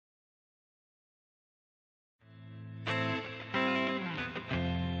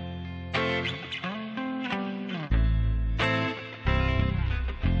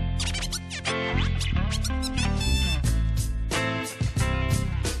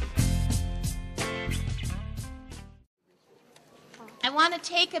want to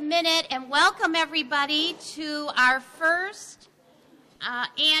take a minute and welcome everybody to our first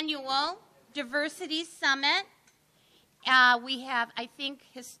annual Diversity Summit. We have, I think,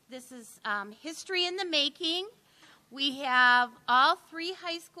 this is history in the making. We have all 3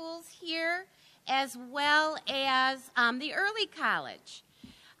 high schools here, as well as the early college.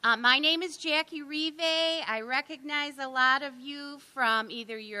 My name is Jackie Rive. I recognize a lot of you from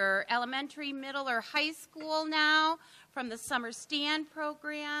either your elementary, middle, or high school now, from the summer stand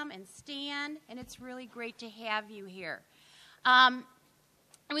program and stand, and it's really great to have you here. I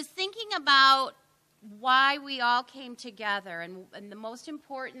was thinking about why we all came together, and the most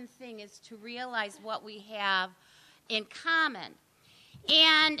important thing is to realize what we have in common.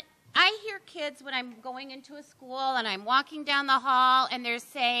 And I hear kids when I'm going into a school and I'm walking down the hall and they're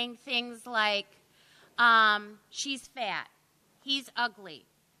saying things like, she's fat, he's ugly,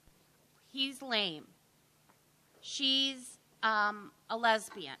 he's lame, she's a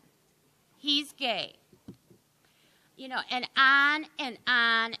lesbian, he's gay, you know, and on and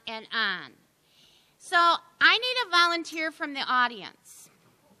on and on. So I need a volunteer from the audience.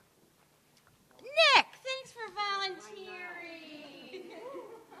 Nick, thanks for volunteering.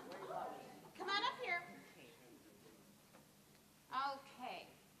 Come on up here. Okay.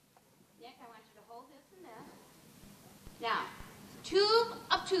 Nick, I want you to hold this and this. Now, tube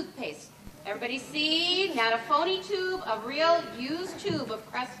of toothpaste. Everybody see? Not a phony tube, a real used tube of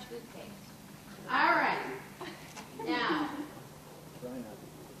Crest toothpaste. All right. Now,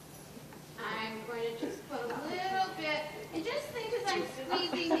 I'm going to just put a little bit, and just think as I'm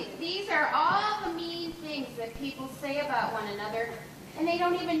squeezing, these are all the mean things that people say about one another, and they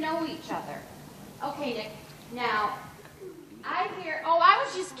don't even know each other. Okay, Nick, now, I hear, oh, I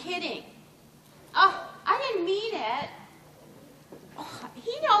was just kidding. Oh, I didn't mean it. Oh,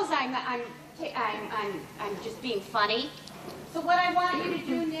 he knows I'm just being funny. So what I want you to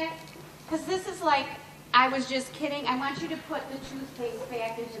do, Nick, because this is like, I was just kidding, I want you to put the toothpaste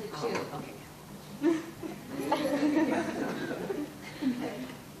back into the tube. Okay.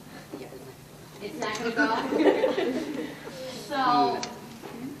 It's not going to go? So,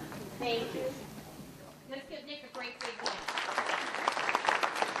 thank you. Let's give Nick a great big hand.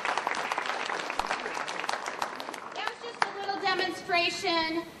 That was just a little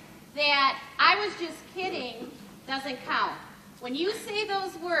demonstration that I was just kidding doesn't count. When you say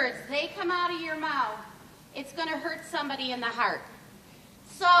those words, they come out of your mouth, it's going to hurt somebody in the heart.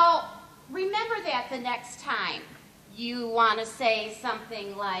 So remember that the next time you want to say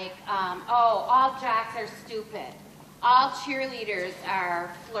something like, oh, all jocks are stupid. All cheerleaders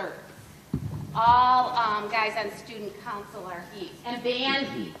are flirts. All guys on student council are geeks. And band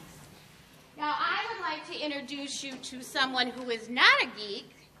geeks. Now, I would like to introduce you to someone who is not a geek.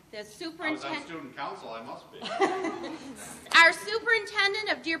 The superintendent. I was on student council, I must be. Our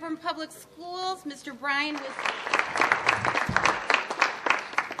superintendent of Dearborn Public Schools, Mr. Brian Wiston.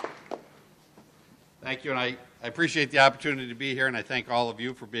 Thank you, and I appreciate the opportunity to be here, and I thank all of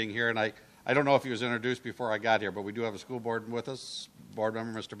you for being here. And I don't know if he was introduced before I got here, but we do have a school board with us, board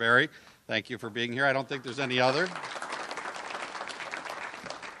member Mr. Berry. Thank you for being here. I don't think there's any other.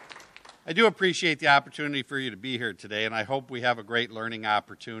 I do appreciate the opportunity for you to be here today, and I hope we have a great learning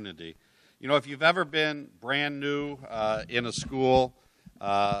opportunity. You know, if you've ever been brand new in a school,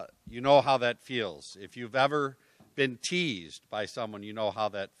 you know how that feels. If you've ever been teased by someone, you know how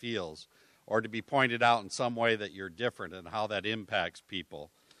that feels. Or to be pointed out in some way that you're different and how that impacts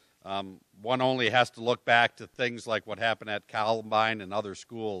people. One only has to look back to things like what happened at Columbine and other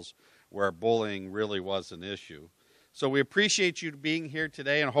schools where bullying really was an issue. So we appreciate you being here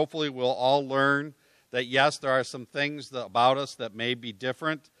today, and hopefully we'll all learn that, yes, there are some things about us that may be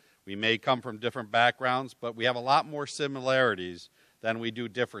different. We may come from different backgrounds, but we have a lot more similarities than we do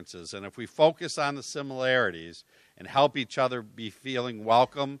differences. And if we focus on the similarities and help each other be feeling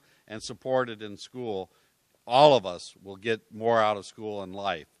welcome and supported in school, all of us will get more out of school and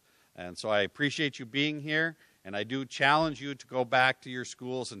life. And so I appreciate you being here, and I do challenge you to go back to your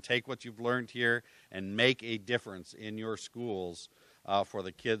schools and take what you've learned here and make a difference in your schools for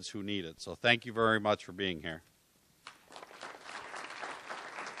the kids who need it. So thank you very much for being here.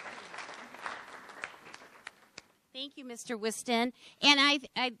 Thank you, Mr. Wiston. And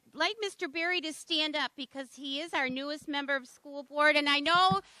I'd like Mr. Berry to stand up because he is our newest member of school board. And I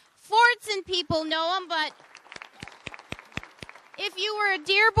know Fordson people know him, but if you were a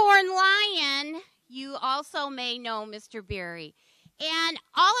Dearborn Lion, you also may know Mr. Berry. And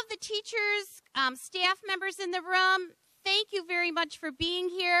all of the teachers, staff members in the room, thank you very much for being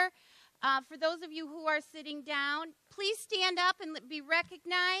here. For those of you who are sitting down, please stand up and be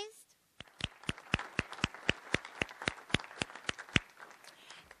recognized.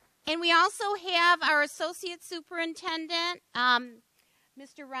 And we also have our Associate Superintendent,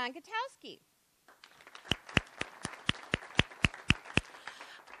 Mr. Ron Gutowski.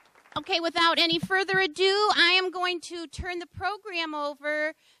 Okay, without any further ado, I am going to turn the program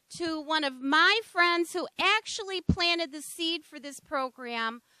over to one of my friends who actually planted the seed for this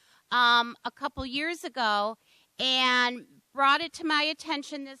program a couple years ago and brought it to my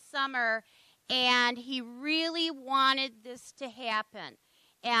attention this summer, and he really wanted this to happen.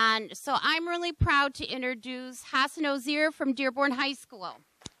 And so I'm really proud to introduce Hassan Ozier from Dearborn High School.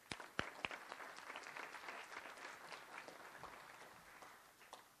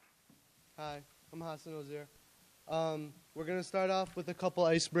 Hi, I'm Hassan Ozier. We're going to start off with a couple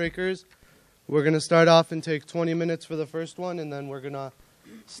icebreakers. We're going to start off and take 20 minutes for the first one, and then we're going to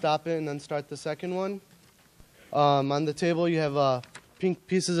stop it and then start the second one. On the table you have pink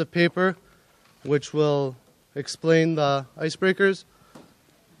pieces of paper which will explain the icebreakers.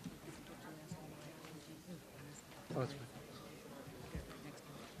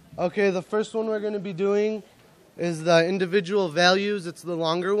 Okay, the first one we're going to be doing is the individual values. It's the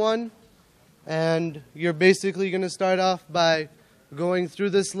longer one. And you're basically going to start off by going through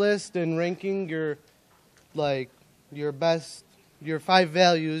this list and ranking your 5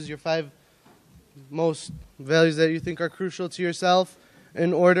 values, your 5 most values that you think are crucial to yourself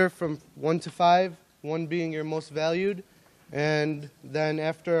in order from 1 to 5, 1 being your most valued. And then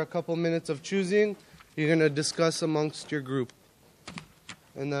after a couple minutes of choosing, you're going to discuss amongst your group.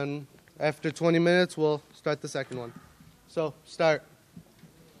 And then after 20 minutes, we'll start the second one. So, start.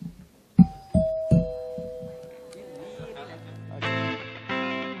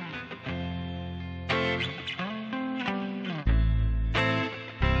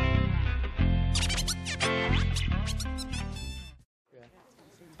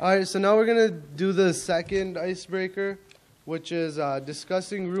 All right, so now we're going to do the second icebreaker, which is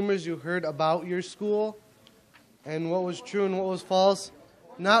discussing rumors you heard about your school and what was true and what was false.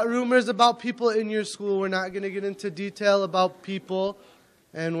 Not rumors about people in your school. We're not going to get into detail about people,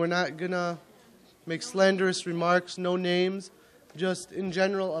 and we're not going to make slanderous remarks, no names, just in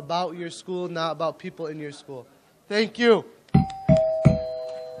general about your school, not about people in your school. Thank you.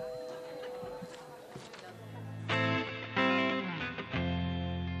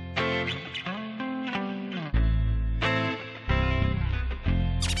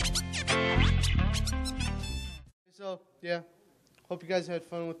 So, yeah, hope you guys had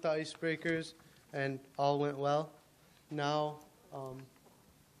fun with the icebreakers and all went well. Now,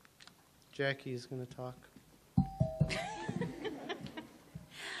 Jackie's going to talk.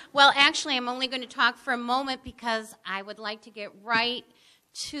 Well, actually, I'm only going to talk for a moment because I would like to get right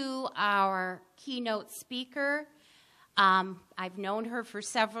to our keynote speaker. I've known her for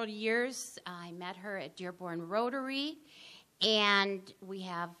several years. I met her at Dearborn Rotary, and we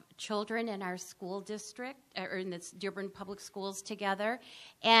have children in our school district, or in the Dearborn Public Schools together.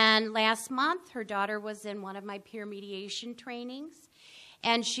 And last month, her daughter was in one of my peer mediation trainings,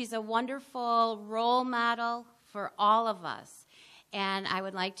 and she's a wonderful role model for all of us. And I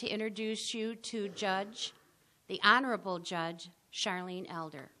would like to introduce you to Judge, the Honorable Judge, Charlene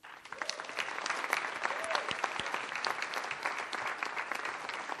Elder.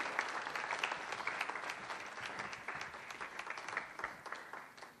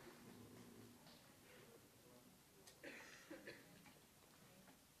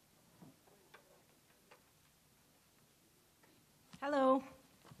 Hello.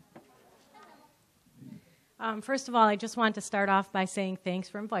 First of all, I just want to start off by saying thanks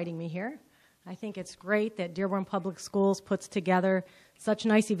for inviting me here. I think it's great that Dearborn Public Schools puts together such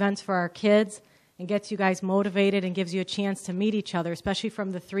nice events for our kids and gets you guys motivated and gives you a chance to meet each other, especially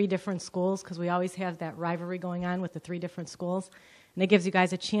from the 3 different schools, because we always have that rivalry going on with the 3 different schools. And it gives you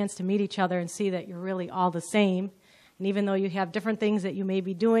guys a chance to meet each other and see that you're really all the same. And even though you have different things that you may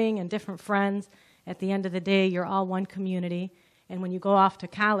be doing and different friends, at the end of the day, you're all one community. And when you go off to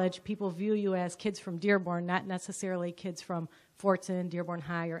college, people view you as kids from Dearborn, not necessarily kids from Fortson, Dearborn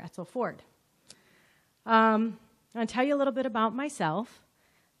High, or Etzel Ford. I'll tell you a little bit about myself.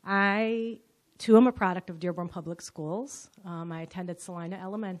 I, too, am a product of Dearborn Public Schools. I attended Salina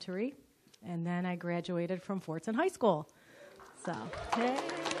Elementary, and then I graduated from Fortson High School. So,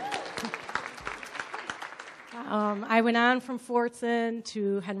 I went on from Fortson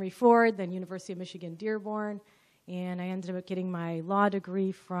to Henry Ford, then University of Michigan Dearborn, and I ended up getting my law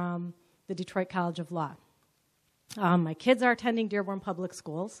degree from the Detroit College of Law. My kids are attending Dearborn Public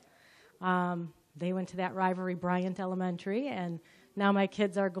Schools. They went to that rivalry Bryant Elementary, and now my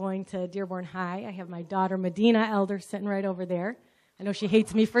kids are going to Dearborn High. I have my daughter Medina Elder sitting right over there. I know she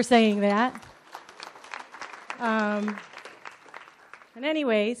hates me for saying that. And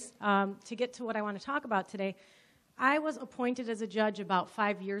anyways, to get to what I want to talk about today, I was appointed as a judge about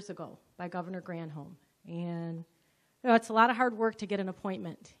 5 years ago by Governor Granholm. And it's a lot of hard work to get an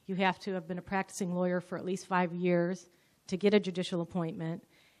appointment. You have to have been a practicing lawyer for at least 5 years to get a judicial appointment.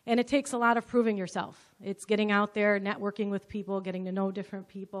 And it takes a lot of proving yourself. It's getting out there, networking with people, getting to know different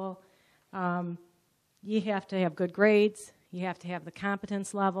people. You have to have good grades. You have to have the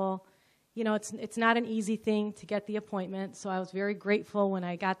competence level. You know, it's not an easy thing to get the appointment, so I was very grateful when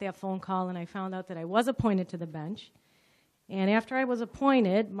I got that phone call and I found out that I was appointed to the bench. And after I was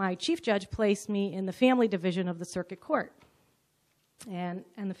appointed, my chief judge placed me in the family division of the circuit court. And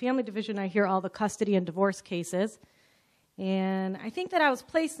in the family division, I hear all the custody and divorce cases. And I think that I was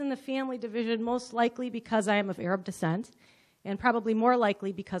placed in the family division most likely because I am of Arab descent, and probably more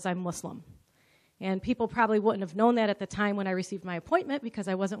likely because I'm Muslim. And people probably wouldn't have known that at the time when I received my appointment because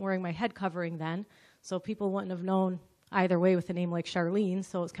I wasn't wearing my head covering then. So people wouldn't have known either way with a name like Charlene,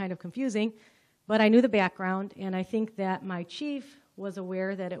 so it was kind of confusing. But I knew the background, and I think that my chief was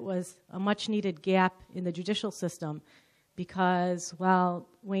aware that it was a much-needed gap in the judicial system because while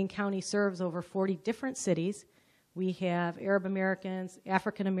Wayne County serves over 40 different cities, we have Arab Americans,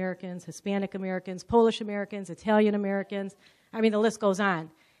 African Americans, Hispanic Americans, Polish Americans, Italian Americans. I mean, the list goes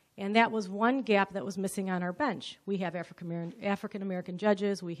on. And that was one gap that was missing on our bench. We have African American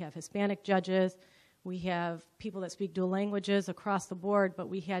judges, we have Hispanic judges, we have people that speak dual languages across the board, but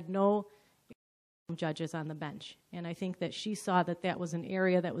we had no judges on the bench. And I think that she saw that that was an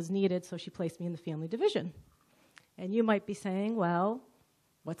area that was needed, so she placed me in the family division. And you might be saying, well,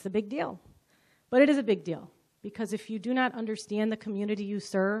 what's the big deal? But it is a big deal, because if you do not understand the community you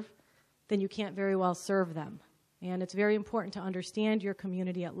serve, then you can't very well serve them. And it's very important to understand your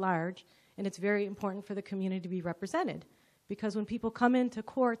community at large, and it's very important for the community to be represented. Because when people come into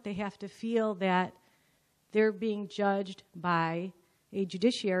court, they have to feel that they're being judged by a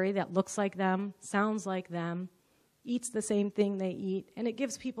judiciary that looks like them, sounds like them, eats the same thing they eat, and it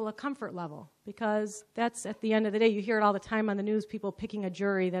gives people a comfort level. Because that's, at the end of the day, you hear it all the time on the news, people picking a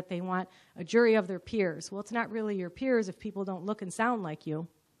jury that they want a jury of their peers. Well, it's not really your peers if people don't look and sound like you.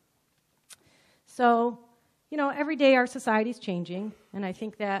 So, you know, every day our society's changing, and I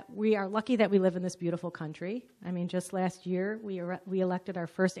think that we are lucky that we live in this beautiful country. I mean, just last year, we elected our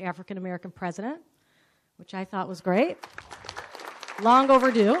first African-American president, which I thought was great. Long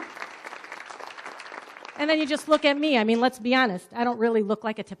overdue. And then you just look at me. I mean, let's be honest. I don't really look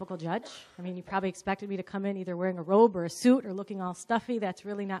like a typical judge. I mean, you probably expected me to come in either wearing a robe or a suit or looking all stuffy. That's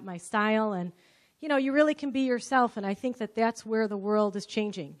really not my style. And you know, you really can be yourself, and I think that that's where the world is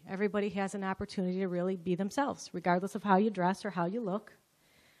changing. Everybody has an opportunity to really be themselves, regardless of how you dress or how you look.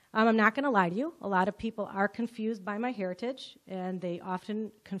 I'm not going to lie to you. A lot of people are confused by my heritage, and they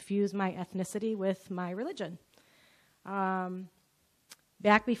often confuse my ethnicity with my religion.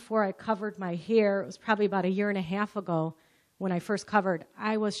 Back before I covered my hair, it was probably about 1.5 years ago when I first covered,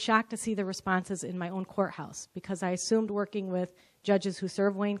 I was shocked to see the responses in my own courthouse because I assumed working with judges who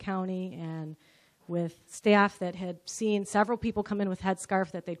serve Wayne County and with staff that had seen several people come in with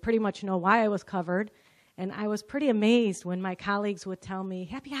headscarf that they'd pretty much know why I was covered. And I was pretty amazed when my colleagues would tell me,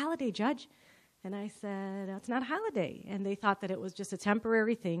 "Happy holiday, Judge." And I said, "It's not a holiday." And they thought that it was just a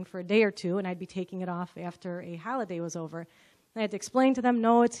temporary thing for a day or two, and I'd be taking it off after a holiday was over. And I had to explain to them,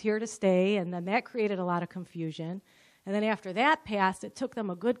 no, it's here to stay, and then that created a lot of confusion. And then after that passed, it took them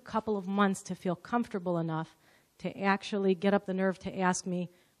a good couple of months to feel comfortable enough to actually get up the nerve to ask me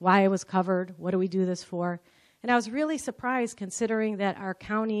why I was covered, what do we do this for? And I was really surprised considering that our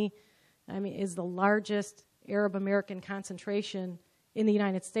county, is the largest Arab American concentration in the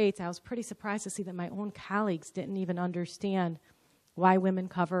United States. I was pretty surprised to see that my own colleagues didn't even understand why women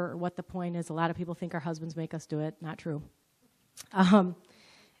cover or what the point is. A lot of people think our husbands make us do it. Not true.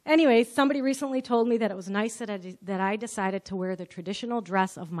 Anyway, somebody recently told me that it was nice that I decided to wear the traditional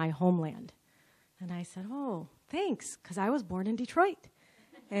dress of my homeland. And I said, oh, thanks, because I was born in Detroit.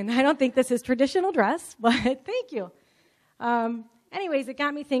 And I don't think this is traditional dress, but thank you. Anyways, it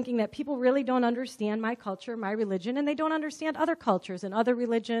got me thinking that people really don't understand my culture, my religion, and they don't understand other cultures and other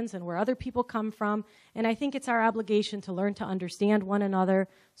religions and where other people come from. And I think it's our obligation to learn to understand one another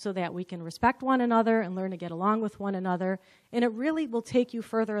so that we can respect one another and learn to get along with one another. And it really will take you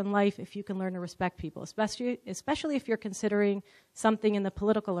further in life if you can learn to respect people, especially if you're considering something in the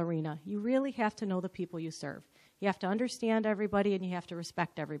political arena. You really have to know the people you serve. You have to understand everybody and you have to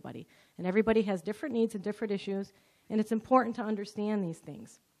respect everybody. And everybody has different needs and different issues. And it's important to understand these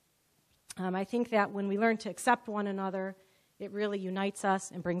things. I think that when we learn to accept one another, it really unites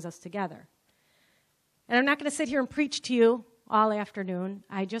us and brings us together. And I'm not going to sit here and preach to you all afternoon.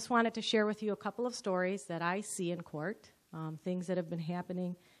 I just wanted to share with you a couple of stories that I see in court. things that have been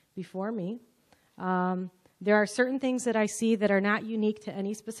happening before me. There are certain things that I see that are not unique to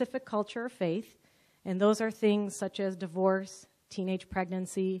any specific culture or faith, and those are things such as divorce, teenage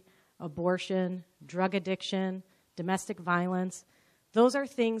pregnancy, abortion, drug addiction, domestic violence. Those are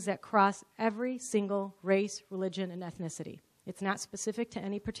things that cross every single race, religion, and ethnicity. It's not specific to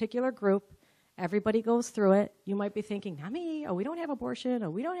any particular group. Everybody goes through it. You might be thinking, not me, oh, we don't have abortion, oh,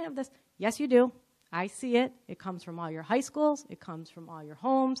 we don't have this. Yes, you do. I see it. It comes from all your high schools. It comes from all your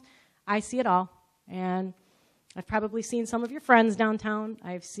homes. I see it all. And I've probably seen some of your friends downtown.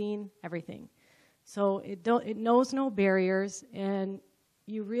 I've seen everything. So it knows no barriers, and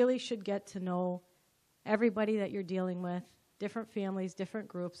you really should get to know everybody that you're dealing with, different families, different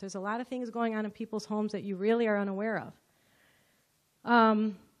groups. There's a lot of things going on in people's homes that you really are unaware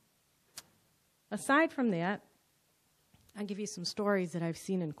of. Aside from that, I'll give you some stories that I've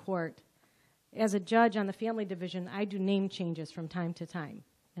seen in court. As a judge on the family division, I do name changes from time to time.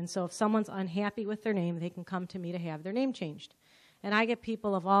 And so if someone's unhappy with their name, they can come to me to have their name changed. And I get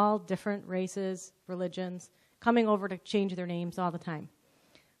people of all different races, religions, coming over to change their names all the time.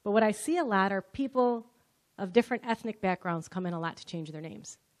 But what I see a lot are people of different ethnic backgrounds come in a lot to change their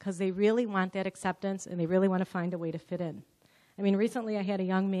names because they really want that acceptance and they really want to find a way to fit in. I mean, recently I had a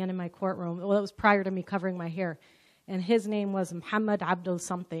young man in my courtroom. Well, it was prior to me covering my hair. And his name was Muhammad Abdul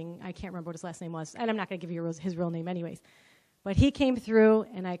something. I can't remember what his last name was. And I'm not going to give you his real name anyways. But he came through,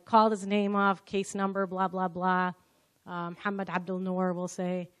 and I called his name off, case number, blah, blah, blah. Muhammad Abdul Noor, we'll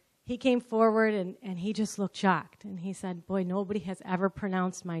say. He came forward, and he just looked shocked. And he said, boy, nobody has ever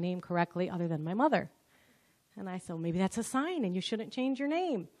pronounced my name correctly other than my mother. And I said, well, maybe that's a sign, and you shouldn't change your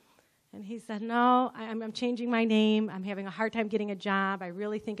name. And he said, no, I'm changing my name. I'm having a hard time getting a job. I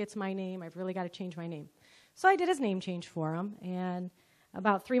really think it's my name. I've really got to change my name. So I did his name change for him. And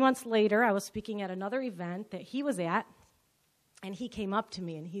about 3 months later, I was speaking at another event that he was at. And he came up to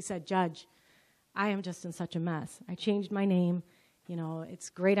me and he said, Judge, I am just in such a mess. I changed my name. You know, it's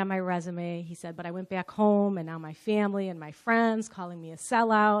great on my resume. He said, but I went back home and now my family and my friends calling me a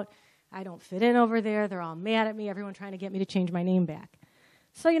sellout. I don't fit in over there. They're all mad at me. Everyone trying to get me to change my name back.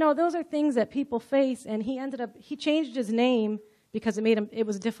 So, you know, those are things that people face. And he changed his name because it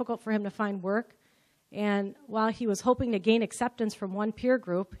was difficult for him to find work. And while he was hoping to gain acceptance from one peer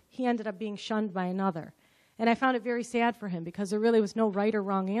group, he ended up being shunned by another. And I found it very sad for him because there really was no right or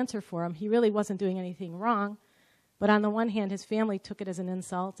wrong answer for him. He really wasn't doing anything wrong. But on the one hand, his family took it as an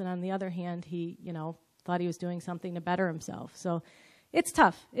insult, and on the other hand, he, you know, thought he was doing something to better himself. So it's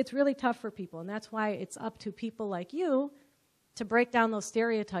tough. It's really tough for people, and that's why it's up to people like you to break down those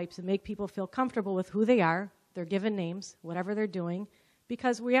stereotypes and make people feel comfortable with who they are, their given names, whatever they're doing,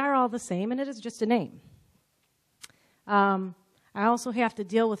 because we are all the same, and it is just a name. I also have to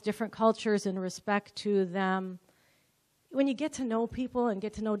deal with different cultures in respect to them. When you get to know people and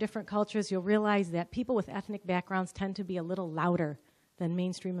get to know different cultures, you'll realize that people with ethnic backgrounds tend to be a little louder than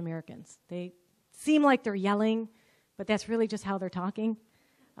mainstream Americans. They seem like they're yelling, but that's really just how they're talking.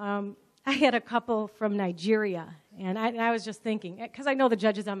 I had a couple from Nigeria, and I was just thinking, because I know the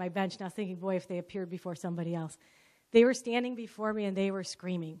judges on my bench, and I was thinking, boy, if they appeared before somebody else. They were standing before me, and they were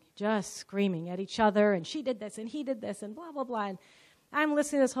screaming, just screaming at each other, and she did this, and he did this, and blah, blah, blah. And I'm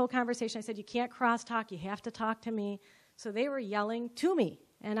listening to this whole conversation. I said, you can't cross-talk. You have to talk to me. So they were yelling to me,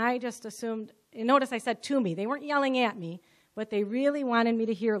 and I just assumed, and notice I said to me. They weren't yelling at me, but they really wanted me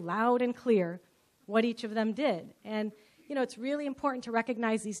to hear loud and clear what each of them did. And, you know, it's really important to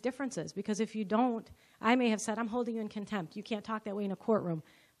recognize these differences, because if you don't, I may have said, I'm holding you in contempt. You can't talk that way in a courtroom.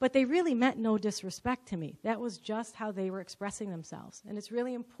 But they really meant no disrespect to me. That was just how they were expressing themselves. And it's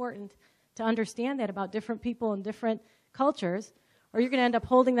really important to understand that about different people and different cultures, or you're going to end up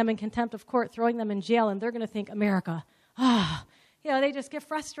holding them in contempt of court, throwing them in jail, and they're going to think, America, you know, they just get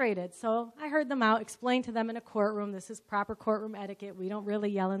frustrated. So I heard them out, explained to them in a courtroom, this is proper courtroom etiquette. We don't really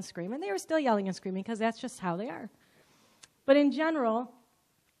yell and scream. And they were still yelling and screaming because that's just how they are. But in general,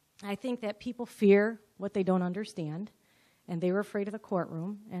 I think that people fear what they don't understand. And they were afraid of the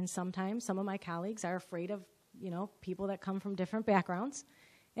courtroom, and sometimes some of my colleagues are afraid of, you know, people that come from different backgrounds.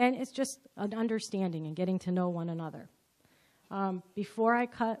 And it's just an understanding and getting to know one another. Before I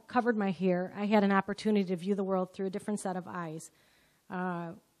covered my hair, I had an opportunity to view the world through a different set of eyes.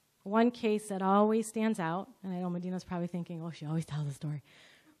 One case that always stands out, and I know Medina's probably thinking, oh, she always tells the story.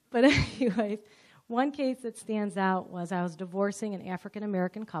 But anyways, one case that stands out was I was divorcing an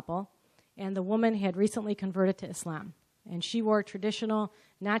African-American couple, and the woman had recently converted to Islam. And she wore traditional,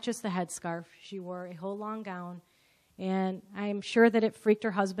 not just the headscarf, she wore a whole long gown. And I'm sure that it freaked her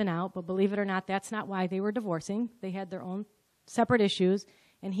husband out, but believe it or not, that's not why they were divorcing. They had their own separate issues,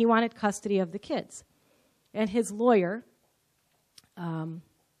 and he wanted custody of the kids. And his lawyer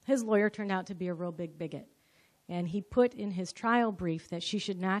His lawyer turned out to be a real big bigot. And he put in his trial brief that she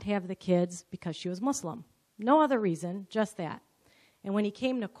should not have the kids because she was Muslim. No other reason, just that. And when he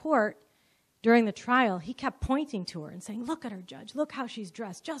came to court during the trial, he kept pointing to her and saying, "Look at her, judge. Look how she's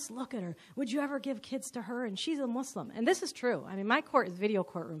dressed. Just look at her. Would you ever give kids to her? And she's a Muslim." And this is true. I mean, my court is video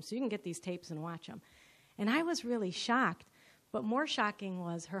courtroom, so you can get these tapes and watch them. And I was really shocked. But more shocking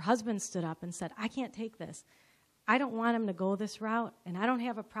was her husband stood up and said, "I can't take this. I don't want him to go this route, and I don't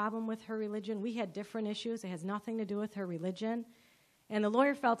have a problem with her religion. We had different issues. It has nothing to do with her religion." And the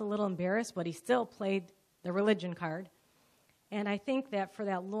lawyer felt a little embarrassed, but he still played the religion card. And I think that for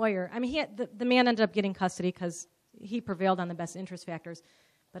that lawyer, I mean, the man ended up getting custody because he prevailed on the best interest factors.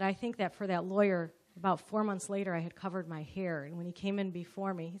 But I think that for that lawyer, about 4 months later, I had covered my hair. And when he came in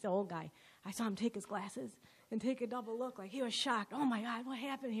before me, he's an old guy, I saw him take his glasses and take a double look, like he was shocked. "Oh, my God, what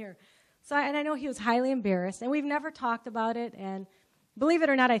happened here?" So, and I know he was highly embarrassed, and we've never talked about it, and believe it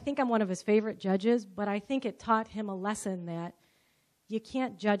or not, I think I'm one of his favorite judges, but I think it taught him a lesson that you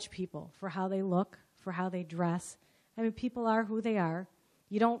can't judge people for how they look, for how they dress. I mean, people are who they are.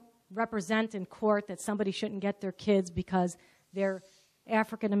 You don't represent in court that somebody shouldn't get their kids because they're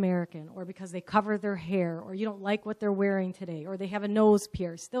African American or because they cover their hair or you don't like what they're wearing today or they have a nose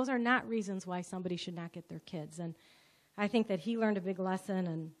pierce. Those are not reasons why somebody should not get their kids. And I think that he learned a big lesson,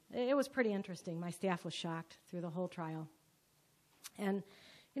 and it was pretty interesting. My staff was shocked through the whole trial. And,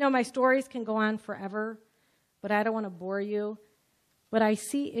 you know, my stories can go on forever, but I don't want to bore you. But I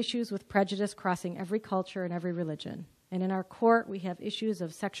see issues with prejudice crossing every culture and every religion. And in our court, we have issues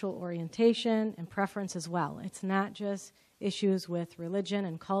of sexual orientation and preference as well. It's not just issues with religion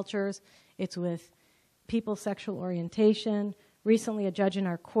and cultures. It's with people's sexual orientation. Recently, a judge in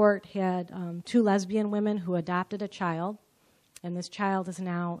our court had 2 lesbian women who adopted a child, and this child is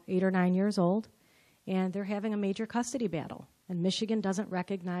now 8 or 9 years old, and they're having a major custody battle. And Michigan doesn't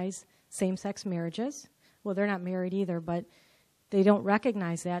recognize same-sex marriages. Well, they're not married either, but they don't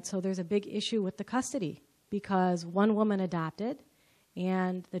recognize that, so there's a big issue with the custody because one woman adopted,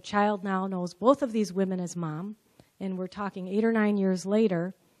 and the child now knows both of these women as mom, and we're talking 8 or 9 years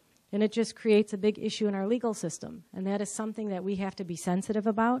later, and it just creates a big issue in our legal system. And that is something that we have to be sensitive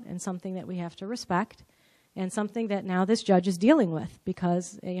about and something that we have to respect and something that now this judge is dealing with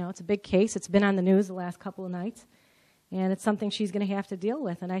because, you know, it's a big case. It's been on the news the last couple of nights. And it's something she's going to have to deal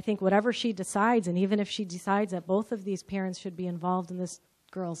with. And I think whatever she decides, and even if she decides that both of these parents should be involved in this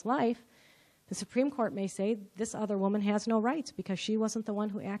girl's life, the Supreme Court may say this other woman has no rights because she wasn't the one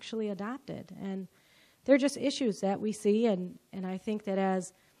who actually adopted. And they're just issues that we see. And I think that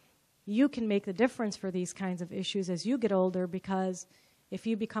as you can make the difference for these kinds of issues as you get older because if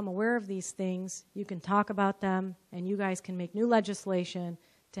you become aware of these things, you can talk about them, and you guys can make new legislation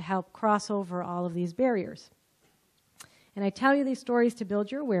to help cross over all of these barriers. And I tell you these stories to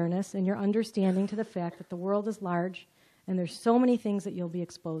build your awareness and your understanding to the fact that the world is large and there's so many things that you'll be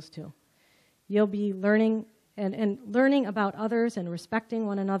exposed to. You'll be learning, and learning about others and respecting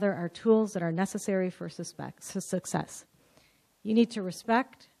one another are tools that are necessary for success. You need to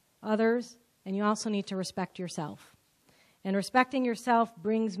respect others, and you also need to respect yourself. And respecting yourself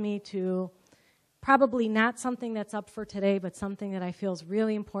brings me to probably not something that's up for today, but something that I feel is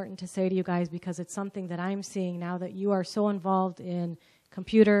really important to say to you guys because it's something that I'm seeing now that you are so involved in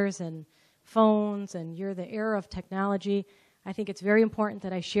computers and phones and you're the era of technology. I think it's very important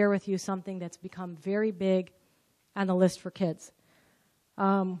that I share with you something that's become very big on the list for kids.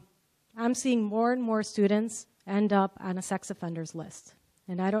 I'm seeing more and more students end up on a sex offenders list.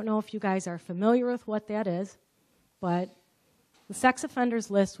 And I don't know if you guys are familiar with what that is, but the sex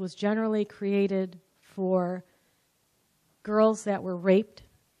offenders list was generally created for girls that were raped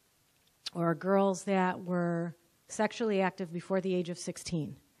or girls that were sexually active before the age of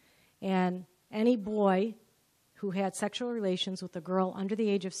 16. And any boy who had sexual relations with a girl under the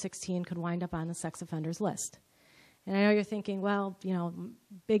age of 16 could wind up on the sex offenders list. And I know you're thinking, well, you know,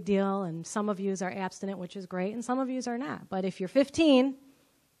 big deal, and some of you are abstinent, which is great, and some of you are not. But if you're 15,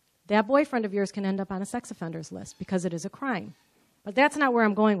 that boyfriend of yours can end up on a sex offenders list because it is a crime. But that's not where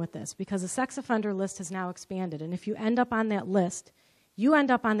I'm going with this, because the sex offender list has now expanded. And if you end up on that list, you end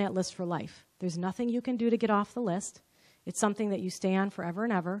up on that list for life. There's nothing you can do to get off the list. It's something that you stay on forever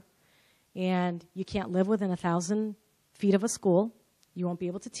and ever. And you can't live within 1,000 feet of a school. You won't be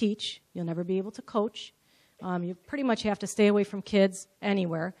able to teach. You'll never be able to coach. You pretty much have to stay away from kids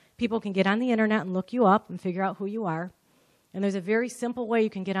anywhere. People can get on the internet and look you up and figure out who you are. And there's a very simple way you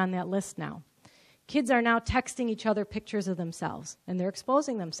can get on that list now. Kids are now texting each other pictures of themselves, and they're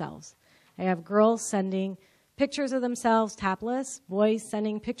exposing themselves. I have girls sending pictures of themselves topless, boys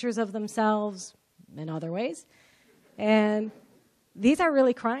sending pictures of themselves in other ways. And these are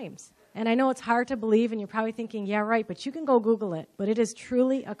really crimes. And I know it's hard to believe, and you're probably thinking, yeah, right, but you can go Google it. But it is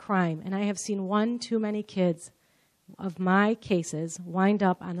truly a crime. And I have seen one too many kids of my cases wind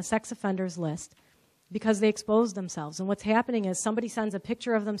up on the sex offenders list because they exposed themselves. And what's happening is somebody sends a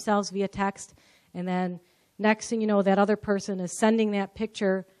picture of themselves via text, and then next thing you know, that other person is sending that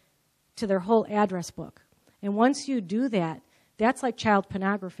picture to their whole address book. And once you do that, that's like child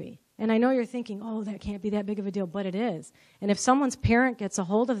pornography. And I know you're thinking, oh, that can't be that big of a deal, but it is. And if someone's parent gets a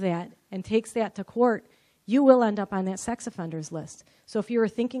hold of that and takes that to court, you will end up on that sex offenders list. So if you were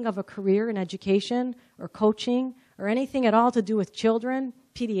thinking of a career in education or coaching or anything at all to do with children,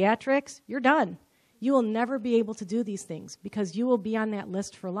 pediatrics, you're done. You will never be able to do these things because you will be on that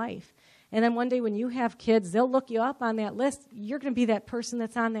list for life. And then one day when you have kids, they'll look you up on that list. You're going to be that person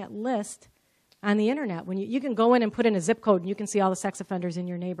that's on that list on the internet. When you can go in and put in a zip code and you can see all the sex offenders in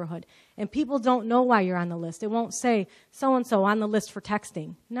your neighborhood. And people don't know why you're on the list. It won't say so-and-so on the list for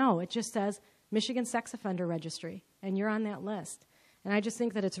texting. No, it just says Michigan Sex Offender Registry, and you're on that list. And I just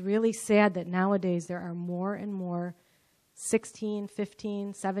think that it's really sad that nowadays there are more and more 16,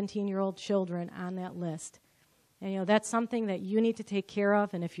 15, 17-year-old children on that list. And, you know, that's something that you need to take care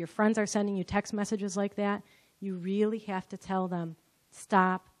of. And if your friends are sending you text messages like that, you really have to tell them,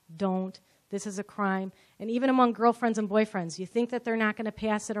 stop, don't. This is a crime. And even among girlfriends and boyfriends, you think that they're not going to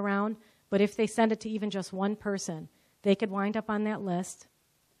pass it around, but if they send it to even just one person, they could wind up on that list,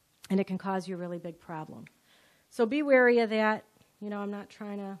 and it can cause you a really big problem. So be wary of that. You know, I'm not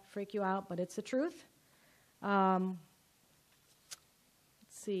trying to freak you out, but it's the truth. Let's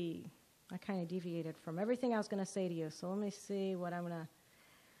see. I kind of deviated from everything I was going to say to you, so let me see what I'm going to...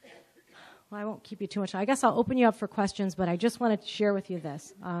 Well, I won't keep you too much. I guess I'll open you up for questions, but I just wanted to share with you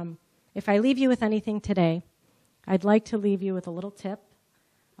this. If I leave you with anything today, I'd like to leave you with a little tip,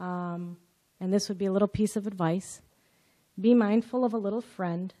 and this would be a little piece of advice. Be mindful of a little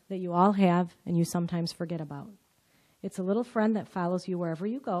friend that you all have and you sometimes forget about. It's a little friend that follows you wherever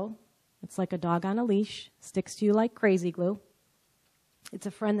you go. It's like a dog on a leash, sticks to you like crazy glue. It's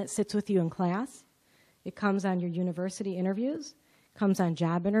a friend that sits with you in class. It comes on your university interviews, comes on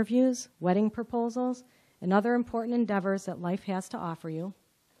job interviews, wedding proposals, and other important endeavors that life has to offer you.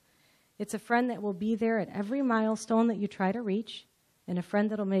 It's a friend that will be there at every milestone that you try to reach, and a friend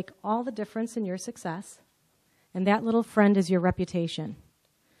that will make all the difference in your success. And that little friend is your reputation.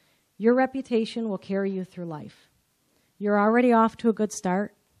 Your reputation will carry you through life. You're already off to a good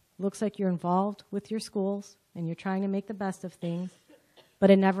start. Looks like you're involved with your schools, and you're trying to make the best of things, but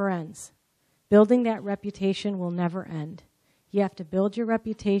it never ends. Building that reputation will never end. You have to build your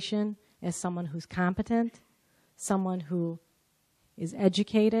reputation as someone who's competent, someone who is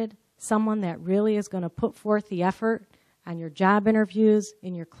educated, someone that really is going to put forth the effort on your job interviews,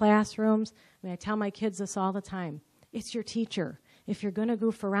 in your classrooms. I mean, I tell my kids this all the time. It's your teacher. If you're going to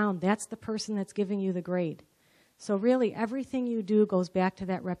goof around, that's the person that's giving you the grade. So really, everything you do goes back to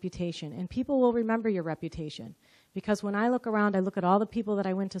that reputation. And people will remember your reputation. Because when I look around, I look at all the people that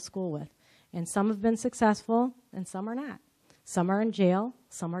I went to school with. And some have been successful, and some are not. Some are in jail,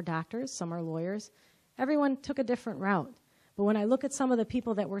 some are doctors, some are lawyers. Everyone took a different route. But when I look at some of the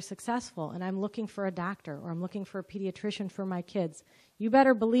people that were successful, and I'm looking for a doctor or I'm looking for a pediatrician for my kids, you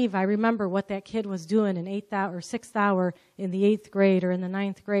better believe I remember what that kid was doing in 6th hour in the 8th grade or in the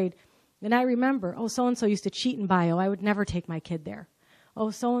 9th grade. And I remember, oh, so-and-so used to cheat in bio. I would never take my kid there. Oh,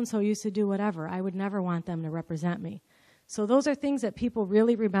 so-and-so used to do whatever. I would never want them to represent me. So those are things that people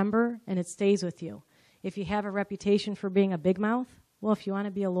really remember, and it stays with you. If you have a reputation for being a big mouth, well, if you want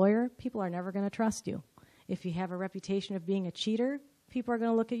to be a lawyer, people are never going to trust you. If you have a reputation of being a cheater, people are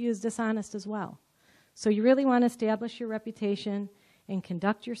going to look at you as dishonest as well. So you really want to establish your reputation and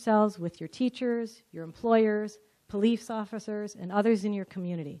conduct yourselves with your teachers, your employers, police officers, and others in your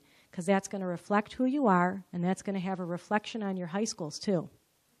community, because that's going to reflect who you are, and that's going to have a reflection on your high schools too.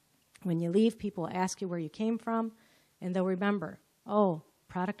 When you leave, people will ask you where you came from, and they'll remember, oh,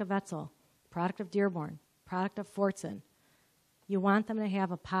 product of Etzel, product of Dearborn, product of Fortson. You want them to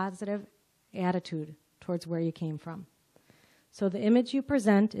have a positive attitude towards where you came from. So the image you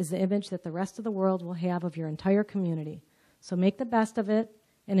present is the image that the rest of the world will have of your entire community. So make the best of it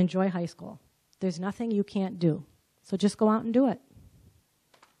and enjoy high school. There's nothing you can't do. So just go out and do it.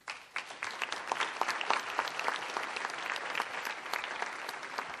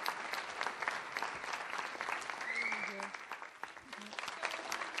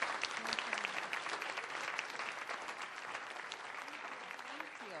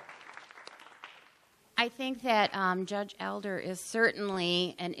 I think that Judge Elder is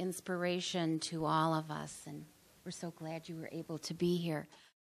certainly an inspiration to all of us, and we're so glad you were able to be here.